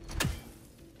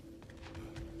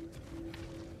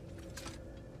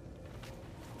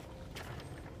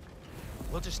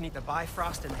 We'll just need the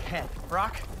Bifrost in the head.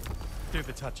 Brock, do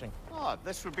the touching. Oh,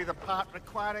 this would be the part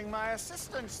requiring my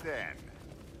assistance then.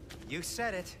 You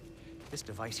said it. This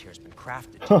device here has been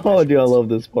crafted. Oh, dude, I love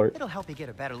this part. It'll help you get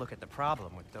a better look at the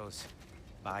problem with those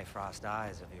Bifrost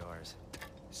eyes of yours.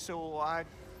 So,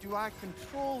 do I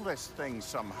control this thing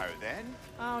somehow then?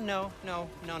 Oh, no.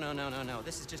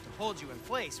 This is just to hold you in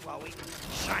place while we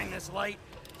shine this light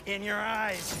in your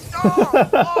eyes.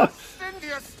 Oh, Cindy,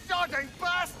 you sodding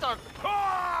bastard!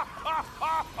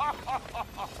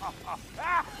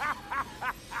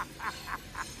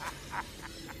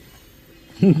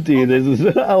 Dude, this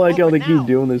is. I like how they keep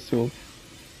doing this to him.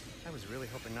 I was really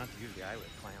hoping not to use the eyelid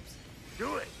clamps.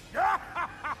 Do it.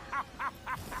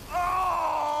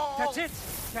 Oh!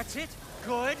 That's it.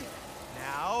 Good.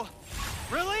 Now,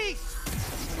 release.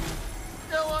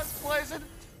 Still unpleasant.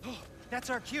 That's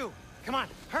our cue. Come on,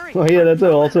 hurry. Oh yeah, that's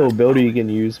also an ability you can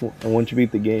use once you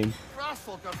beat the game.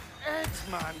 Trafalgar Edge,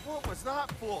 man. What was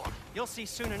that for? You'll see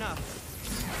soon enough.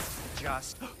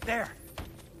 Just there.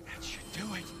 That should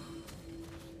do it.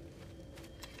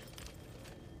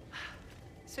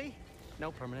 See?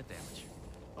 No permanent damage.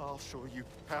 I'll show you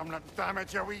permanent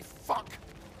damage, you wee fuck.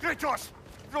 Kratos,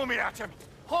 throw me at him.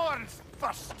 Horns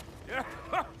first.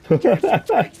 Guess it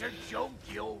takes a joke,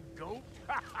 you old goat.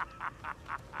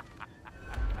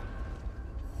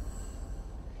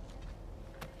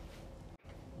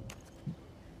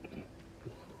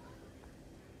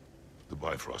 The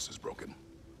Bifrost is broken.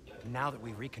 Now that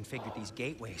we've reconfigured these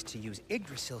gateways to use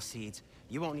Yggdrasil seeds,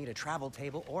 you won't need a travel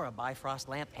table or a Bifrost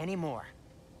lamp anymore.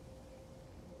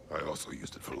 I also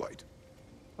used it for light.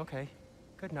 Okay,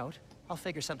 good note. I'll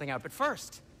figure something out, but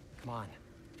first, come on.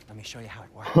 Let me show you how it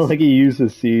works. Like he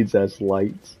uses seeds as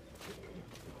lights.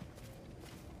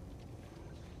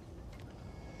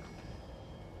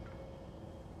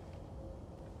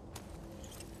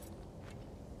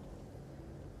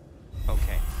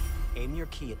 Okay, aim your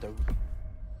key at the...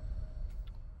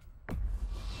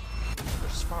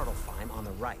 There's Svartalfheim on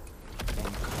the right,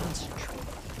 and concentrate.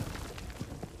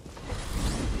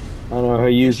 I don't know how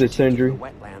to use this, Sindri. The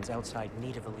wetlands outside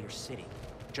Nidavellir City.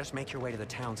 Just make your way to the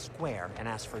town square and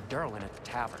ask for Durlin at the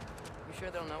tavern. You sure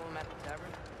they'll know him at the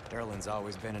tavern? Durlin's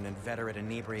always been an inveterate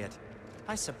inebriate.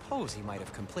 I suppose he might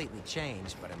have completely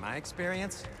changed, but in my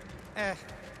experience,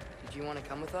 Did you want to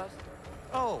come with us?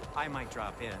 Oh, I might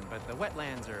drop in, but the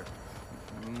wetlands are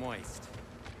moist.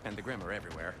 And the Grim are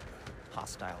everywhere.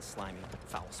 Hostile, slimy,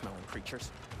 foul-smelling creatures.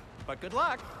 But good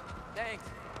luck! Thanks.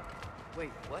 Wait,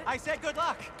 what? I said good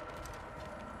luck!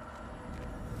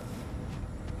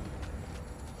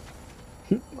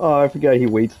 Oh, I forgot he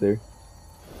waits there.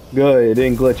 Good, it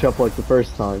didn't glitch up like the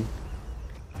first time.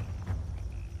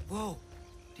 Whoa,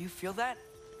 do you feel that?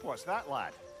 What's that,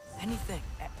 lad? Anything,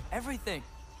 everything.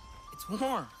 It's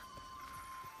warm.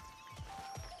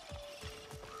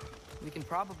 We can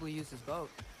probably use his boat.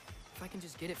 If I can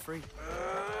just get it free.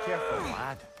 Careful,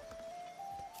 lad.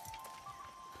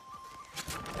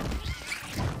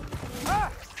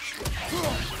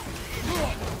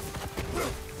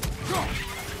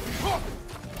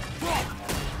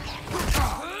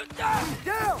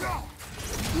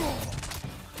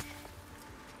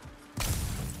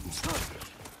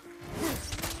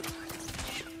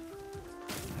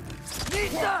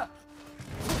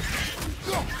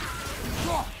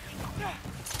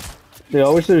 Yeah, I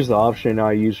wish there's the option now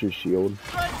use your shield.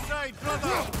 Right side, brother!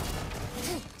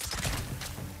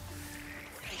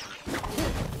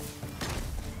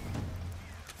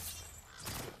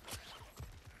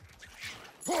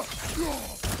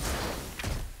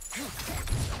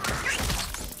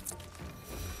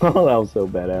 Oh, that was so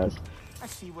badass. I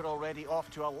see we're already off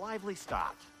to a lively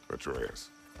start.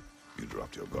 Atreus, You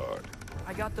dropped your guard.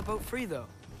 I got the boat free, though.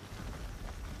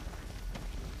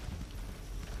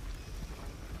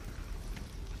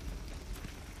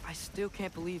 I still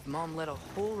can't believe Mom led a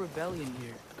whole rebellion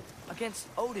here against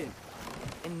Odin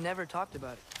and never talked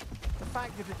about it. The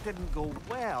fact that it didn't go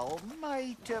well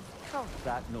might have curved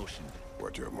that notion.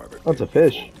 What your mother That's did a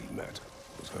fish. before we met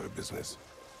was her business.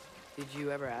 Did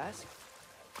you ever ask?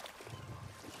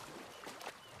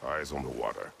 Eyes on the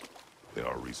water. There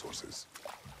are resources.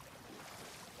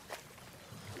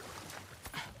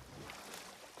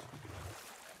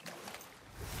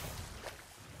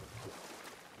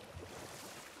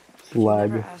 You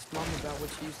Slag. never asked Mom about what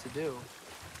she used to do.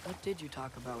 What did you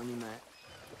talk about when you met?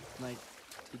 Like,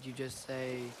 did you just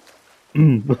say,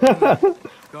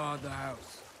 guard the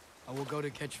house. I will go to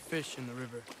catch fish in the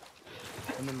river.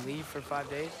 And then leave for 5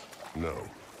 days? No.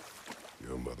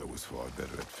 Your mother was far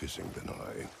better at fishing than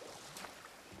I.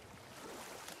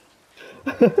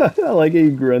 I like how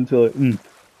you grunt to it.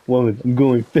 Woman, I'm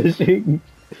going fishing.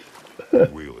 The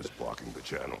wheel is blocking the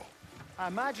channel. I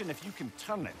imagine if you can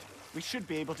turn it, we should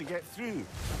be able to get through.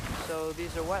 So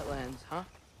these are wetlands, huh?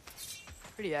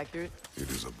 Pretty accurate. It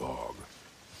is a bog.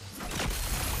 The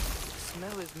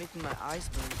smell is making my eyes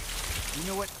burn. You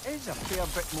know, it is a fair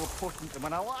bit more potent than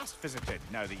when I last visited,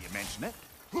 now that you mention it.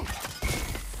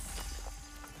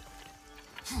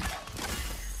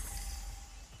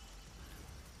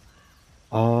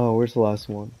 Oh, where's the last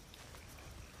one?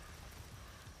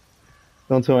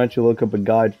 Don't tell me I actually look up a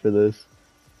guide for this.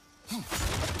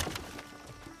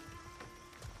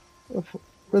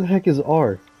 Where the heck is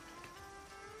R?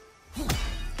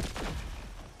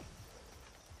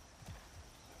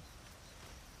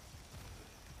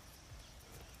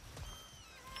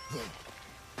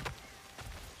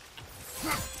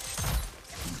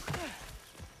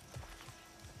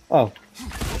 Oh,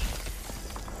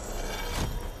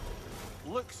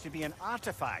 Looks to be an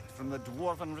artifact from the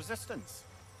Dwarven Resistance.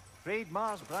 Raid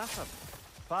Mars Brasser,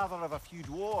 father of a few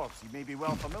dwarves you may be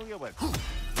well familiar with.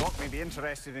 Rock may be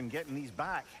interested in getting these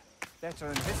back. Better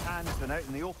in his hands than out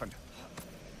in the open.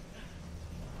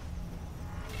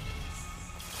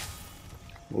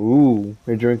 ooh,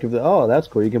 a drink of the. Oh, that's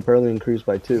cool. You can apparently increase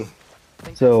by 2.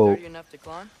 Think So- that's sturdy enough to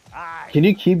climb? Aye, Can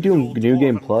you keep doing old New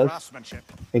Game Dwarven Plus craftsmanship.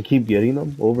 and keep getting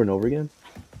them over and over again?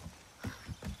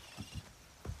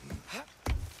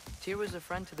 Tyr was a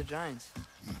friend to the Giants.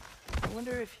 I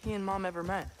wonder if he and Mom ever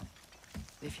met.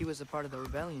 If he was a part of the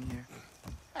rebellion here.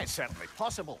 It's certainly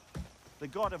possible. The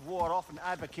god of war often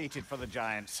advocated for the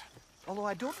giants. Although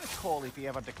I don't recall if he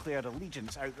ever declared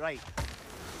allegiance outright.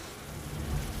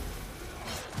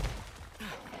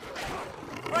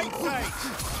 Right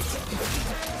side!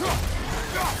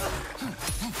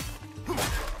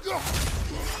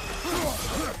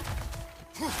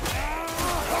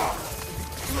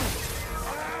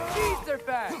 Jeez, they're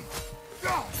fast!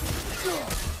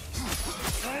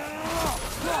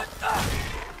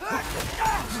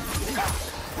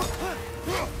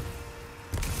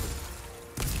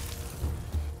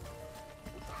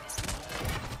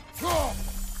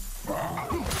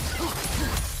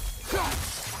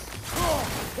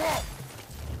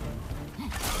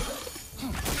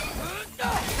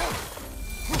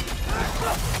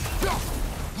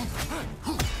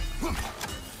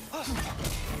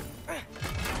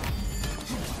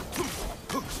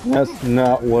 That's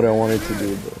not what I wanted to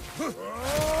do, though.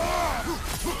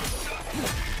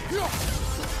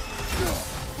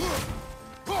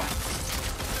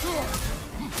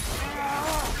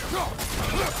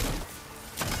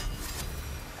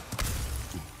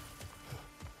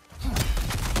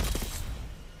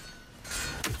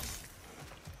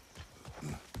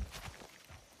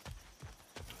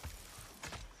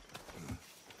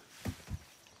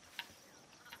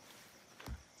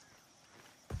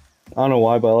 I don't know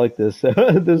why, but I like this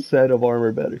this set of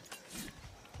armor better.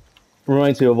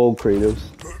 Reminds me of old Kratos.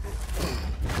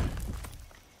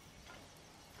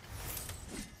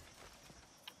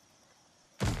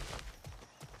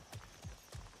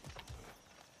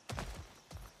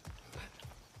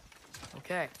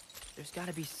 Okay, there's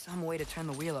gotta be some way to turn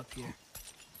the wheel up here.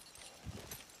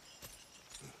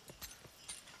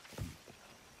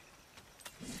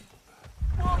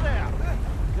 Whoa there!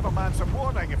 Give a man some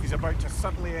warning if he's about to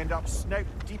suddenly end up snout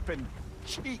deep in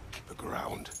cheek. The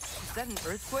ground. Is that an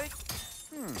earthquake?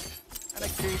 An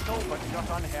occasional but not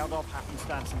unheard of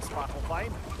happenstance in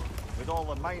Svartalfheim. With all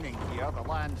the mining here, the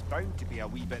land's bound to be a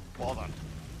wee bit bothered.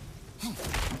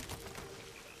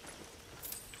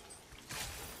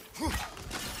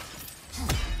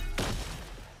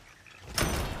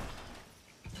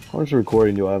 How much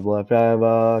recording do I have left? I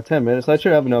have 10 minutes. I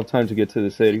should have enough time to get to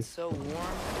the city. It's so warm.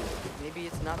 Maybe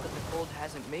it's not that the cold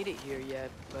hasn't made it here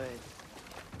yet, but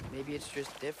maybe it's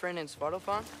just different in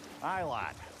Svartalfheim? Aye,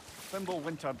 lad.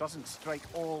 Winter doesn't strike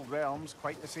all realms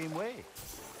quite the same way.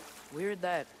 Weird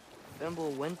that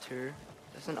Winter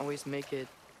doesn't always make it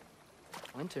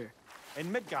winter.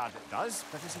 In Midgard it does,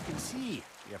 but as you can see,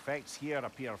 the effects here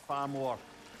appear far more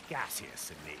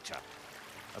gaseous in nature.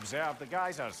 Observe the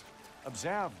geysers.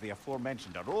 Observe the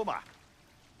aforementioned aroma.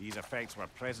 These effects were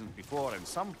present before in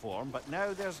some form, but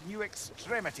now there's new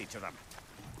extremity to them.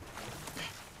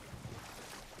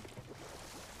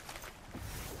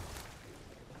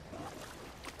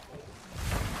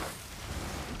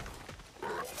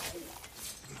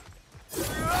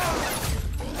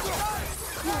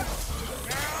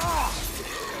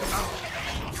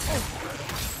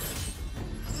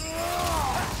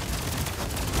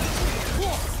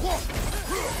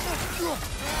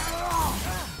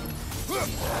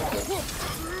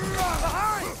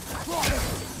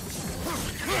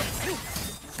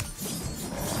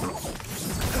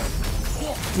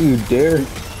 You dare?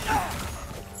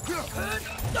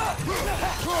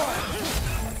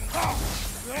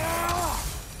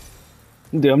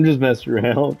 Dude, I'm just messing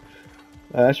around.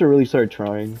 I should really start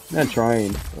trying. Not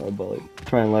trying, but like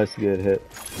trying less to get hit.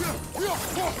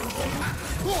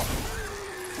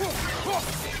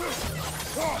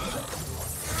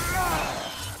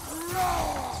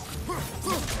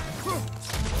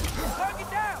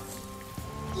 Target down!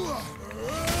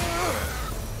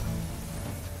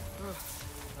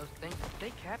 Those things,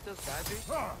 they cap those geysers?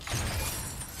 I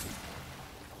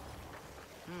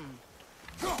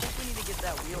think we need to get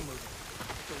that wheel moving.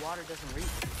 If the water doesn't reach.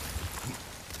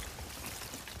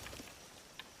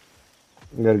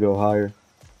 We gotta go higher.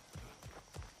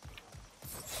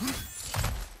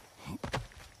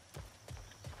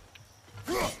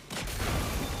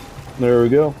 There we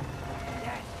go.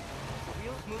 Dad, the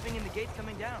wheel's moving and the gate's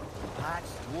coming down.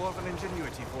 That's dwarven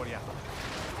ingenuity for you.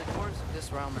 If the dwarves of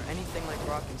this realm are anything like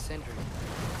Rock and Sindri,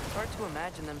 it's hard to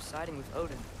imagine them siding with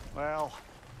Odin. Well,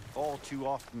 all too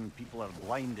often people are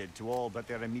blinded to all but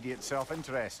their immediate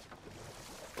self-interest.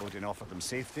 Odin offered them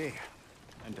safety,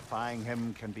 and defying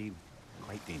him can be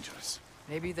quite dangerous.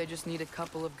 Maybe they just need a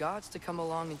couple of gods to come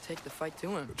along and take the fight to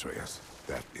him. Atreus,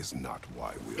 that is not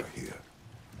why we are here.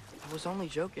 I was only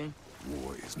joking.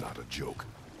 War is not a joke,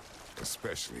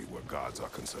 especially where gods are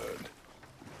concerned.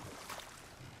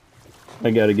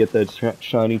 I gotta get that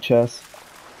shiny chest.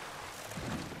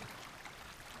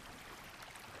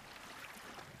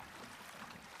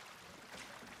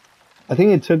 I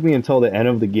think it took me until the end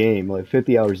of the game, like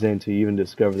 50 hours in, to even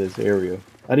discover this area.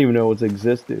 I didn't even know its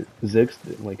existence. Yikes.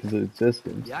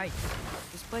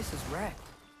 This place is wrecked.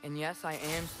 And yes, I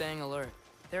am staying alert.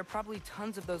 There are probably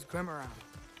tons of those Grim around.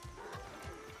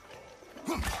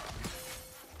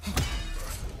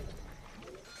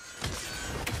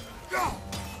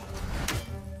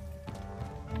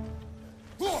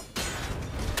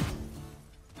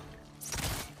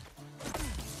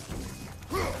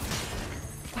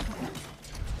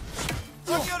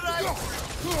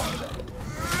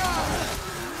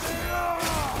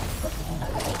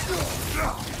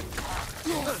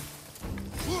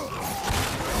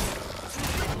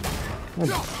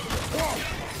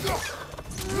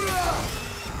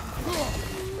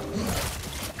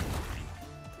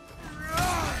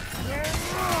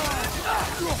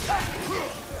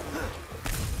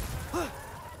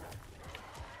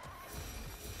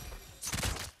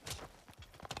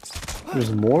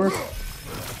 There's more?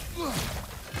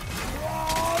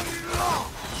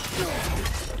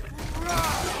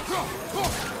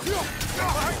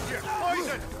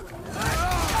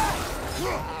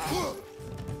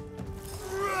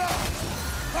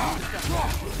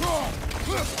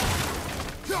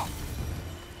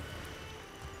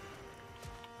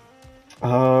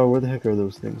 Where the heck are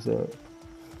those things at?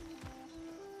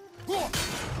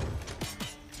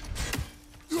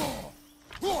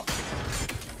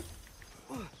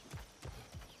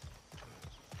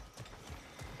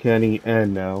 Can he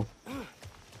end now?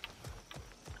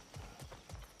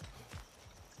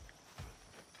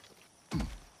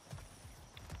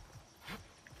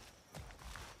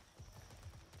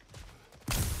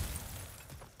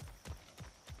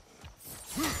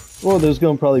 Well, this is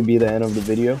gonna probably be the end of the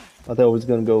video. I thought I was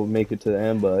gonna go make it to the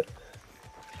end, but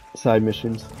side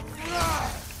missions.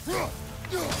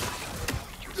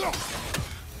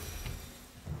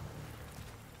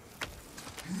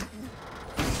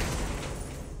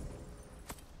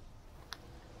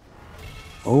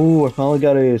 Oh, I finally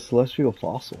got a celestial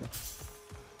fossil.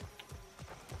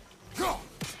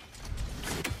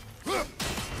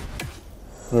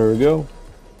 There we go.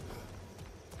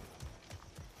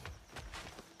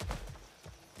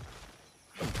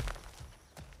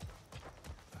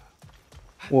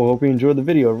 Well, hope you enjoyed the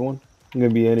video, everyone. I'm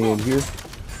gonna be ending it here.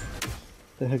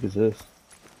 What the heck is this?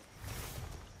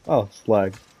 Oh,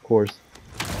 slag, of course.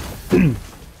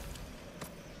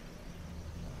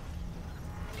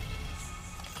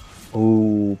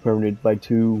 Oh, permanent by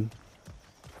 2.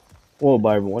 Well,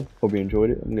 bye everyone. Hope you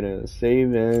enjoyed it. I'm gonna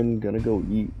save and gonna go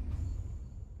eat.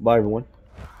 Bye everyone.